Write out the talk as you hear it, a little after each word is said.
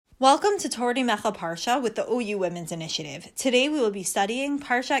Welcome to Torah Mecha Parsha with the OU Women's Initiative. Today we will be studying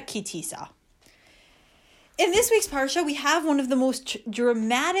Parshat Ki Tisa. In this week's Parsha, we have one of the most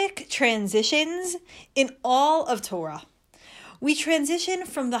dramatic transitions in all of Torah. We transition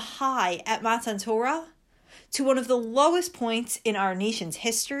from the high at Matan Torah to one of the lowest points in our nation's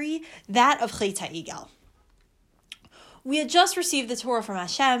history, that of Chet HaEgel. We had just received the Torah from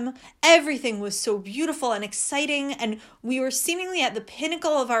Hashem. Everything was so beautiful and exciting, and we were seemingly at the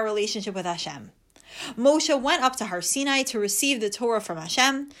pinnacle of our relationship with Hashem. Moshe went up to Har Sinai to receive the Torah from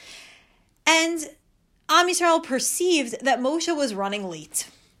Hashem, and Am Yisrael perceived that Moshe was running late.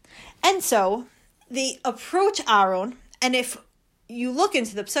 And so they approach Aaron, and if you look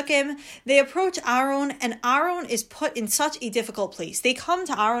into the Psukim, they approach Aaron, and Aaron is put in such a difficult place. They come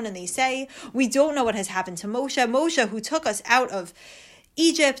to Aaron and they say, we don't know what has happened to Moshe. Moshe, who took us out of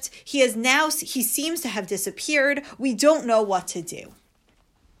Egypt, he seems to have disappeared. We don't know what to do.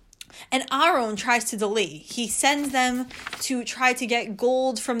 And Aaron tries to delay. He sends them to try to get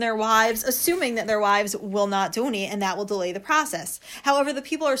gold from their wives, assuming that their wives will not donate, and that will delay the process. However, the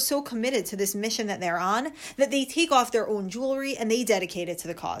people are so committed to this mission that they're on that they take off their own jewelry and they dedicate it to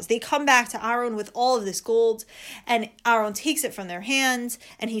the cause. They come back to Aaron with all of this gold, and Aaron takes it from their hands,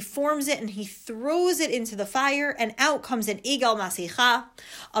 and he forms it, and he throws it into the fire, and out comes an Egel Masecha,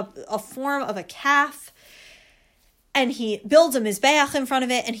 a form of a calf. And he builds a mizbeach in front of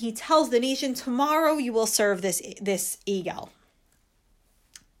it, and he tells the nation, tomorrow you will serve this Egel.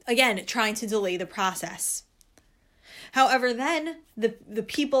 Again, trying to delay the process. However, then the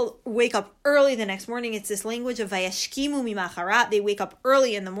people wake up early the next morning. It's this language of vayashkimu mimacharat. They wake up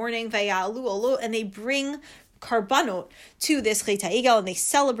early in the morning, vaya'alu olu, and they bring karbanot to this Chet HaEgel, and they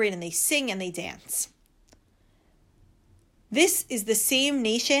celebrate and they sing and they dance. This is the same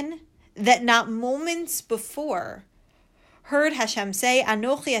nation that not moments before heard Hashem say,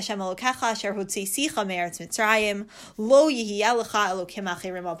 Anochi Hashem Elokecha asher hotziisicha me'eretz Mitzrayim, lo yihiyeh lecha elokim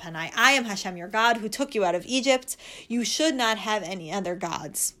acherim al panai. I am Hashem your God who took you out of Egypt. You should not have any other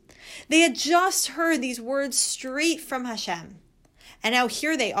gods. They had just heard these words straight from Hashem. And now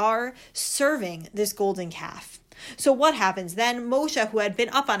here they are serving this golden calf. So what happens then? Moshe, who had been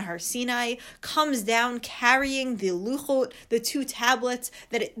up on Har Sinai, comes down carrying the luchot, the two tablets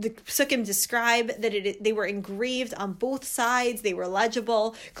that the Psukim describe, that they were engraved on both sides. They were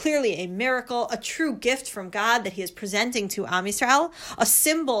legible, clearly a miracle, a true gift from God that he is presenting to Am Yisrael, a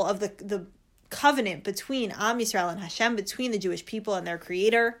symbol of the covenant between Am Yisrael and Hashem, between the Jewish people and their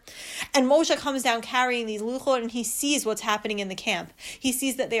creator. And Moshe comes down carrying these luchot, and he sees what's happening in the camp. He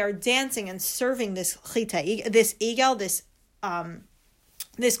sees that they are dancing and serving this Egel,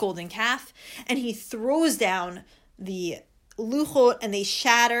 this golden calf, and he throws down the luchot and they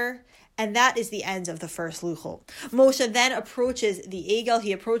shatter. And that is the end of the first luchot. Moshe then approaches the Egel,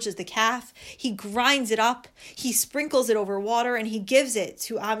 he approaches the calf, he grinds it up, he sprinkles it over water, and he gives it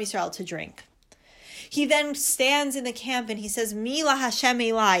to Am Yisrael to drink. He then stands in the camp and he says, Mi la Hashem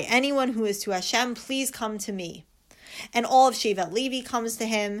elai, anyone who is to Hashem, please come to me. And all of Shevet Levi comes to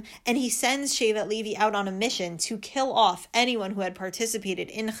him, and he sends Shevet Levi out on a mission to kill off anyone who had participated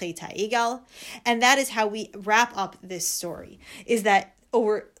in Chet HaEgel. And that is how we wrap up this story, is that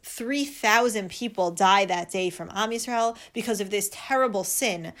over 3,000 people die that day from Am Yisrael because of this terrible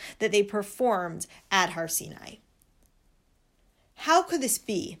sin that they performed at Har Sinai. How could this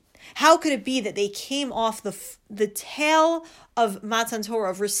be? How could it be that they came off the tail of Matan Torah,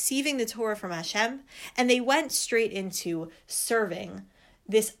 of receiving the Torah from Hashem, and they went straight into serving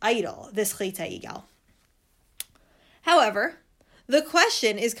this idol, this Chet HaEgel? However, the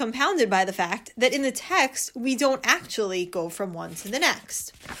question is compounded by the fact that in the text, we don't actually go from one to the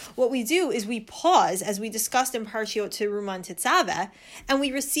next. What we do is we pause, as we discussed in Parshiot Teruma and Tetzaveh, and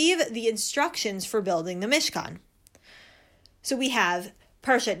we receive the instructions for building the Mishkan. So we have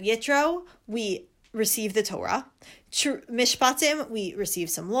Parshat Yitro, we receive the Torah. Mishpatim, we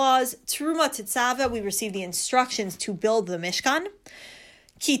receive some laws. Teruma Tetzaveh, we receive the instructions to build the Mishkan.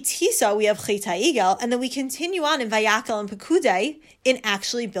 Ki Tisa, we have Chet HaEgel, and then we continue on in Vayakel and Pekudei in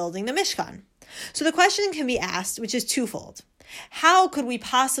actually building the Mishkan. So the question can be asked, which is twofold. How could we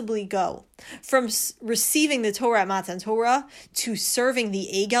possibly go from receiving the Torah at Matan Torah to serving the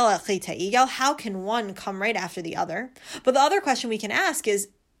Egel at Chet HaEgel? How can one come right after the other? But the other question we can ask is,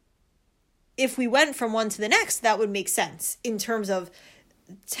 if we went from one to the next, that would make sense in terms of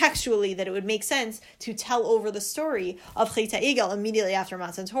textually, that it would make sense to tell over the story of Chet HaEgel immediately after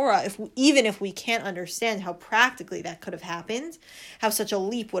Matan Torah, even if we can't understand how practically that could have happened, how such a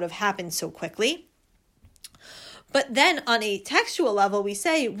leap would have happened so quickly. But then on a textual level, we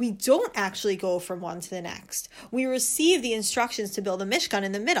say we don't actually go from one to the next. We receive the instructions to build a Mishkan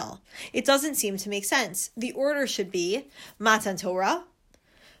in the middle. It doesn't seem to make sense. The order should be Matan Torah,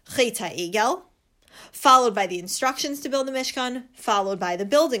 Chet HaEgel, followed by the instructions to build the Mishkan, followed by the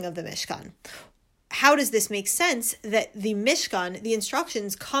building of the Mishkan. How does this make sense that the Mishkan, the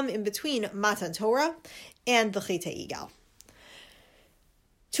instructions, come in between Matan Torah and the Chet HaEgel?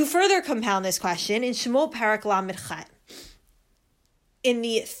 To further compound this question, in Shemot Parak Lamed Chet, in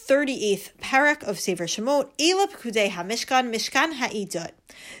the 38th parak of Sefer Shemot, Ela Pekudei HaMishkan, Mishkan HaIdut.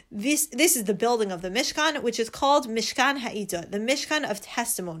 This is the building of the Mishkan, which is called Mishkan HaIdut, the Mishkan of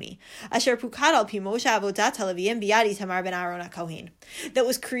Testimony, Asher Pukad Al Pi Moshe Avodat HaLeviim Biyad Itamar ben Aaron HaKohen, that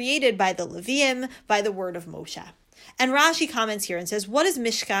was created by the Leviim by the word of Moshe. And Rashi comments here and says, what is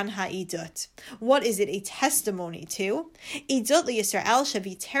Mishkan HaIdut? What is it a testimony to? Idut liYisrael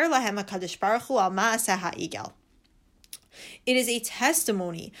sheviter lahem HaKadosh Baruch Hu al ma'aseh ha'igel. It is a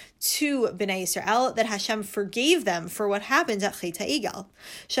testimony to Bnei Yisrael that Hashem forgave them for what happened at Chet HaEgel.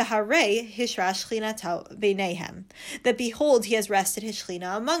 Shaharei hishrash shchinato beinehem. That behold, he has rested his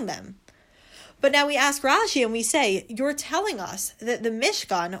shchina among them. But now we ask Rashi and we say, you're telling us that the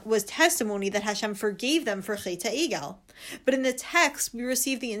Mishkan was testimony that Hashem forgave them for Chet HaEgel. But in the text, we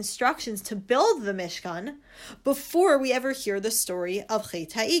receive the instructions to build the Mishkan before we ever hear the story of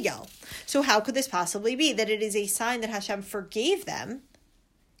Chet HaEgel. So how could this possibly be? That it is a sign that Hashem forgave them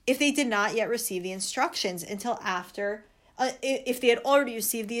if they did not yet receive the instructions until after, if they had already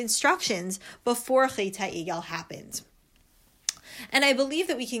received the instructions before Chet HaEgel happened. And I believe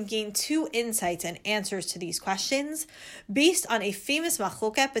that we can gain two insights and answers to these questions based on a famous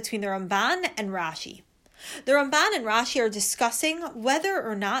machloket between the Ramban and Rashi. The Ramban and Rashi are discussing whether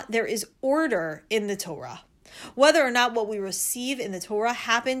or not there is order in the Torah, whether or not what we receive in the Torah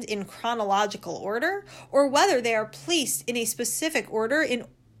happened in chronological order, or whether they are placed in a specific order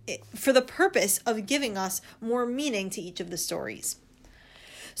for the purpose of giving us more meaning to each of the stories.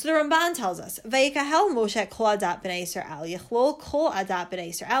 So the Ramban tells us, Vayikahel Moshe kol adat b'nei Yisrael, yechlol kol adat b'nei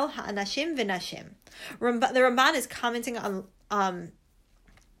Yisrael, ha'anashim v'nashim. The Ramban is commenting on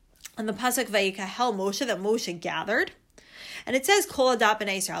the pasuk Vayikahel Moshe, that Moshe gathered. And it says kol adat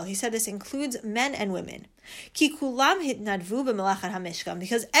b'nei Yisrael. He said this includes men and women. Ki kulam hitnadvu b'melachat hamishkan,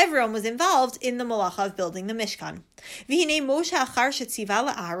 because everyone was involved in the malacha of building the Mishkan. V'hinei Moshe achar shetziva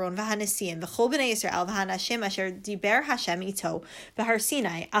la'Aaron v'hanesiim v'chol b'nei Yisrael v'hanashim asher diber Hashem ito b'har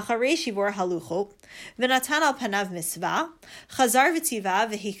Sinai acharei shivur haluchot v'natan al panav mitzvah chazar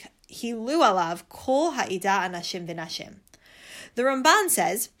v'tziva v'hilu alav kol ha'ida anashim v'nashim. The Ramban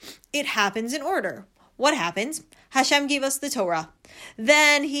says it happens in order. What happens? Hashem gave us the Torah.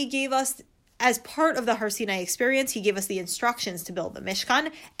 Then he gave us, as part of the Har Sinai experience, he gave us the instructions to build the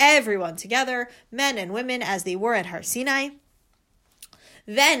Mishkan, everyone together, men and women as they were at Har Sinai.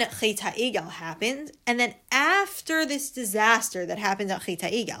 Then Chet HaEgel happened, and then after this disaster that happened at Chet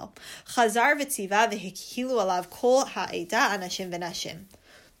HaEgel, Chazar v'tziva v'hikhilu alav kol ha'eda anashim v'nashim.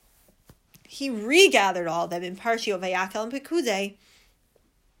 He regathered all of them in Parshio Vayakel and Pekudei,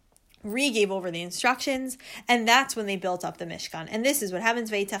 re-gave over the instructions, and that's when they built up the Mishkan. And this is what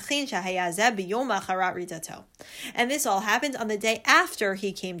happens. And this all happened on the day after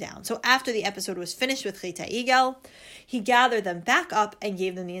he came down. So after the episode was finished with Chet HaEgel, he gathered them back up and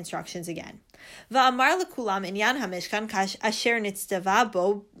gave them the instructions again. Va'amar lekulam inyan hamishkan kash asher nitztava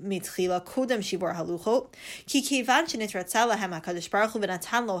bo mitchila kodem shibor haluchot ki kivan shenitratza lahem hakadosh baruch hu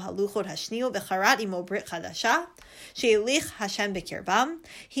v'natan lo haluchot hashniu v'charat imo brit chadasha she'elich Hashem b'kirbam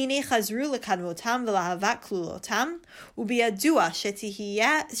hine chazru lekadmotam v'lahavat klulotam u'biyadua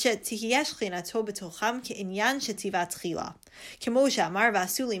shetihiyeh shchinato b'tocham ke'inyan shetiva tchila כמו שאמר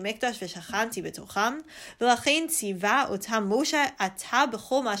ועשו לי מקדש ושכנתי בתוכם ולכן ציווה אותם משה אתה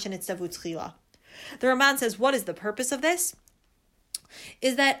בכל מה שנצטוו תחילה. The Ramban says, what is the purpose of this?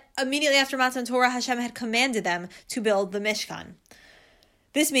 Is that immediately after Matan Torah, Hashem had commanded them to build the Mishkan.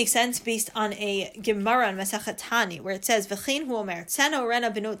 This makes sense based on a Gemara in Masechet Tani, where it says, "V'chein hu omer tzena rena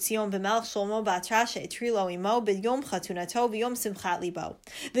benot Tzion b'melech Shlomo ba'atra she'etri lo imo b'yom chatunato b'yom simchat libo."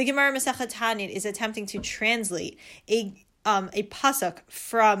 The Gemara in Masechet Tani is attempting to translate a pasuk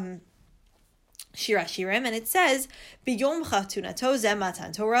from Shira Shirim, and it says, "B'yom chatunato ze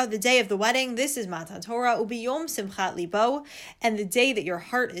Matan Torah," the day of the wedding. This is Matan Torah. U'b'yom simchat libo, and the day that your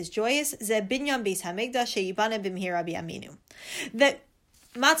heart is joyous. Ze binyan beis hamikdash she'yibane b'mihira b'yaminu. That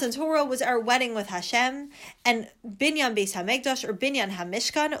Matan Torah was our wedding with Hashem, and Binyan Beis HaMikdash, or Binyan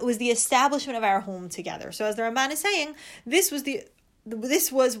HaMishkan, was the establishment of our home together. So as the Ramban is saying, this was the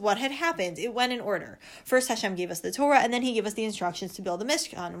this was what had happened. It went in order. First, Hashem gave us the Torah, and then he gave us the instructions to build the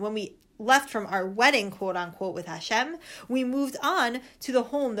Mishkan. When we left from our wedding, quote unquote, with Hashem, we moved on to the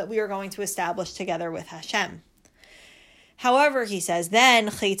home that we are going to establish together with Hashem. However, he says, then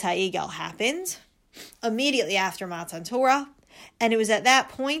Chet HaEgel happened immediately after Matan Torah. And it was at that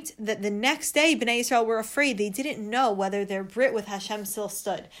point that the next day, Bnei Yisrael were afraid. They didn't know whether their Brit with Hashem still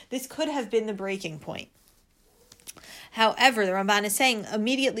stood. This could have been the breaking point. However, the Ramban is saying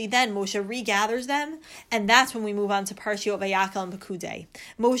immediately then Moshe regathers them, and that's when we move on to Parshiot Vayakhel and Pekudei.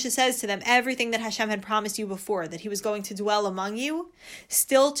 Moshe says to them, everything that Hashem had promised you before, that he was going to dwell among you,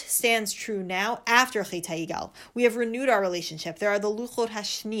 still stands true now after Chet HaEgel. We have renewed our relationship. There are the Luchot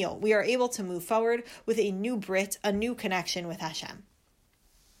Hashnio. We are able to move forward with a new Brit, a new connection with Hashem.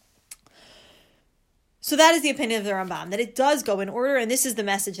 So that is the opinion of the Rambam, that it does go in order, and this is the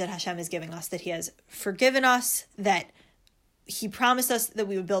message that Hashem is giving us, that he has forgiven us, that he promised us that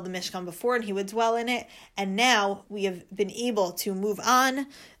we would build the Mishkan before and he would dwell in it, and now we have been able to move on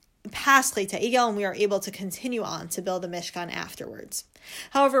past Chet HaEgel, and we are able to continue on to build the Mishkan afterwards.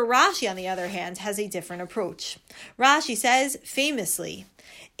 However, Rashi, on the other hand, has a different approach. Rashi says, famously,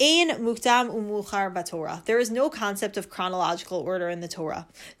 Ein mukdam umuchar b'Torah. There is no concept of chronological order in the Torah.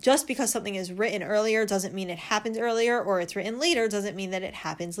 Just because something is written earlier doesn't mean it happened earlier, or it's written later doesn't mean that it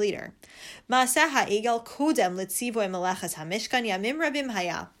happens later. Ma'aseh ha'egel kodem litzivoy melechas hamishkan yamim rabim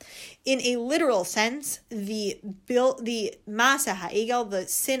haya. In a literal sense, the Ma'aseh ha'egel, the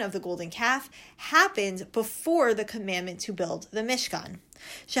sin of the golden calf, happened before the commandment to build the Mishkan.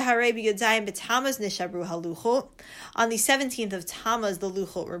 On the 17th of Tammuz, the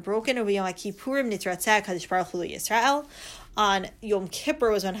Luchot were broken. On Yom Kippur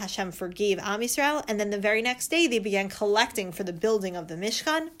was when Hashem forgave Am Yisrael, and then the very next day they began collecting for the building of the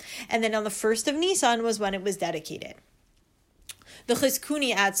Mishkan, and then on the 1st of Nisan was when it was dedicated. The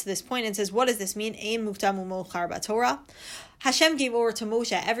Chizkuni adds to this point and says, what does this mean? Ein mukdam umochar b'Torah. Hashem gave over to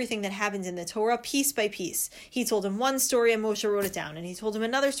Moshe everything that happened in the Torah, piece by piece. He told him one story and Moshe wrote it down, and he told him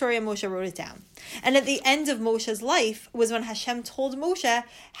another story and Moshe wrote it down. And at the end of Moshe's life was when Hashem told Moshe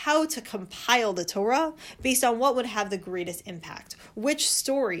how to compile the Torah based on what would have the greatest impact, which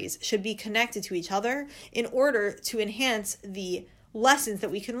stories should be connected to each other in order to enhance the lessons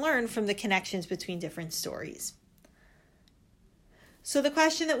that we can learn from the connections between different stories. So the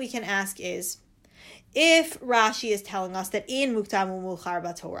question that we can ask is, if Rashi is telling us that in mukdam umuchar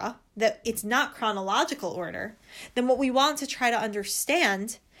b'Torah, that it's not chronological order, then what we want to try to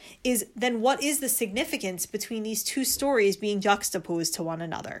understand is then what is the significance between these two stories being juxtaposed to one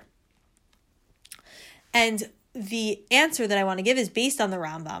another? And the answer that I want to give is based on the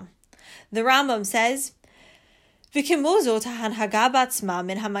Rambam. The Rambam says, we learn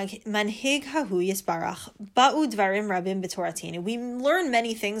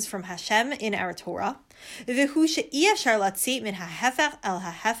many things from Hashem in our Torah.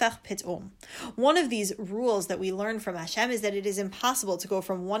 One of these rules that we learn from Hashem is that it is impossible to go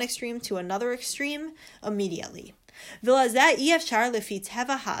from one extreme to another extreme immediately. A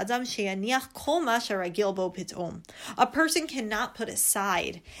person cannot put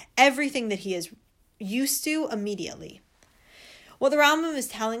aside everything that he is used to immediately. What the Rambam is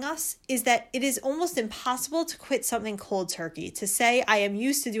telling us is that it is almost impossible to quit something cold turkey, to say, I am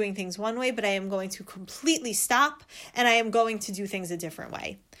used to doing things one way, but I am going to completely stop, and I am going to do things a different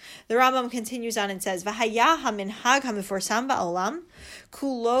way. The Rambam continues on and says, V'haya haminhag hamiforsam ba'olam,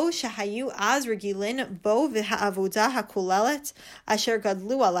 kulo shahayu az regilin bo v'ha'avodah hakulelet asher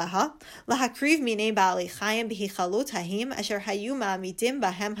gadlu aleha, lahakriv minei ba'alei chayim b'hichalot hahim asher hayu ma'amidim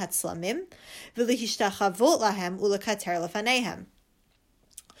bahem hatzlamim, v'lihishtachavuot lahem ulekater lefanehem.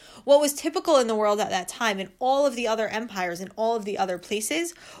 What was typical in the world at that time, in all of the other empires, in all of the other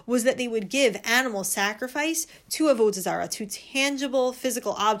places, was that they would give animal sacrifice to Avodah Zarah, to tangible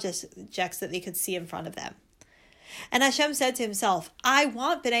physical objects that they could see in front of them. And Hashem said to himself, I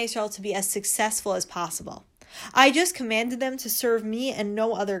want Bnei Yisrael to be as successful as possible. I just commanded them to serve me and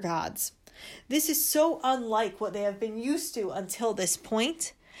no other gods. This is so unlike what they have been used to until this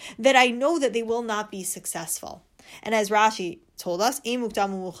point that I know that they will not be successful. And as Rashi told us,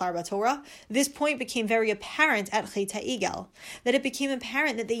 this point became very apparent at Chet HaEgel, that it became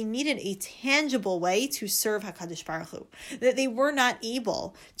apparent that they needed a tangible way to serve HaKadosh Baruch Hu, that they were not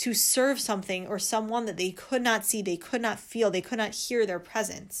able to serve something or someone that they could not see, they could not feel, they could not hear their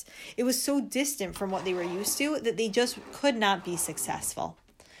presence. It was so distant from what they were used to that they just could not be successful.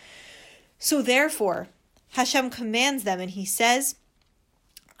 So therefore, Hashem commands them and he says,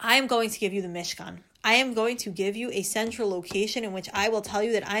 I am going to give you the Mishkan. I am going to give you a central location in which I will tell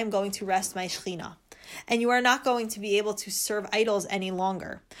you that I am going to rest my Shekhinah. and you are not going to be able to serve idols any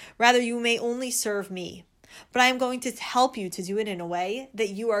longer. Rather, you may only serve me. But I am going to help you to do it in a way that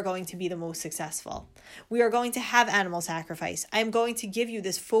you are going to be the most successful. We are going to have animal sacrifice. I am going to give you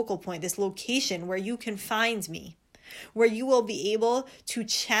this focal point, this location where you can find me, where you will be able to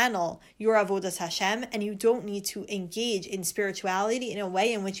channel your avodas Hashem, and you don't need to engage in spirituality in a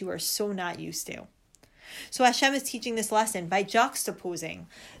way in which you are so not used to. So Hashem is teaching this lesson by juxtaposing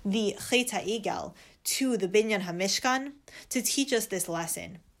the Chet HaEgel to the Binyan HaMishkan to teach us this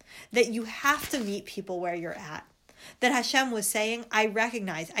lesson, that you have to meet people where you're at. That Hashem was saying, I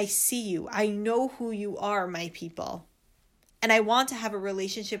recognize, I see you, I know who you are, my people. And I want to have a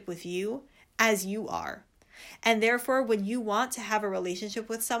relationship with you as you are. And therefore, when you want to have a relationship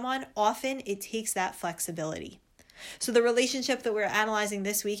with someone, often it takes that flexibility. So the relationship that we're analyzing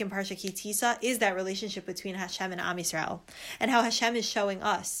this week in Parsha Ki Tisa is that relationship between Hashem and Am Yisrael, and how Hashem is showing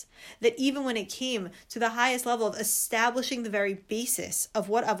us that even when it came to the highest level of establishing the very basis of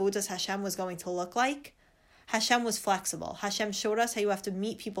what Avodas Hashem was going to look like, Hashem was flexible. Hashem showed us how you have to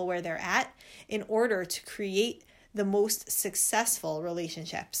meet people where they're at in order to create the most successful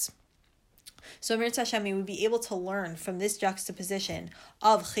relationships. So Mirz Hashem, we would be able to learn from this juxtaposition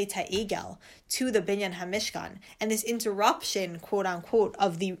of Chet HaEgel to the Binyan HaMishkan, and this interruption, quote unquote,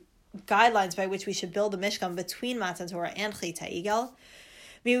 of the guidelines by which we should build the Mishkan between Matan Torah and Chet HaEgel.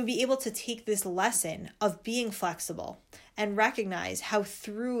 May we be able to take this lesson of being flexible and recognize how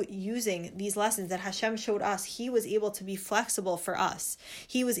through using these lessons that Hashem showed us, He was able to be flexible for us.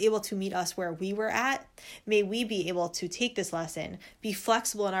 He was able to meet us where we were at. May we be able to take this lesson, be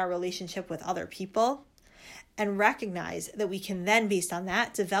flexible in our relationship with other people, and recognize that we can then, based on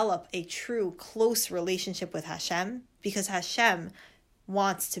that, develop a true, close relationship with Hashem, because Hashem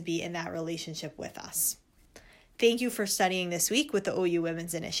wants to be in that relationship with us. Thank you for studying this week with the OU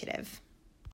Women's Initiative.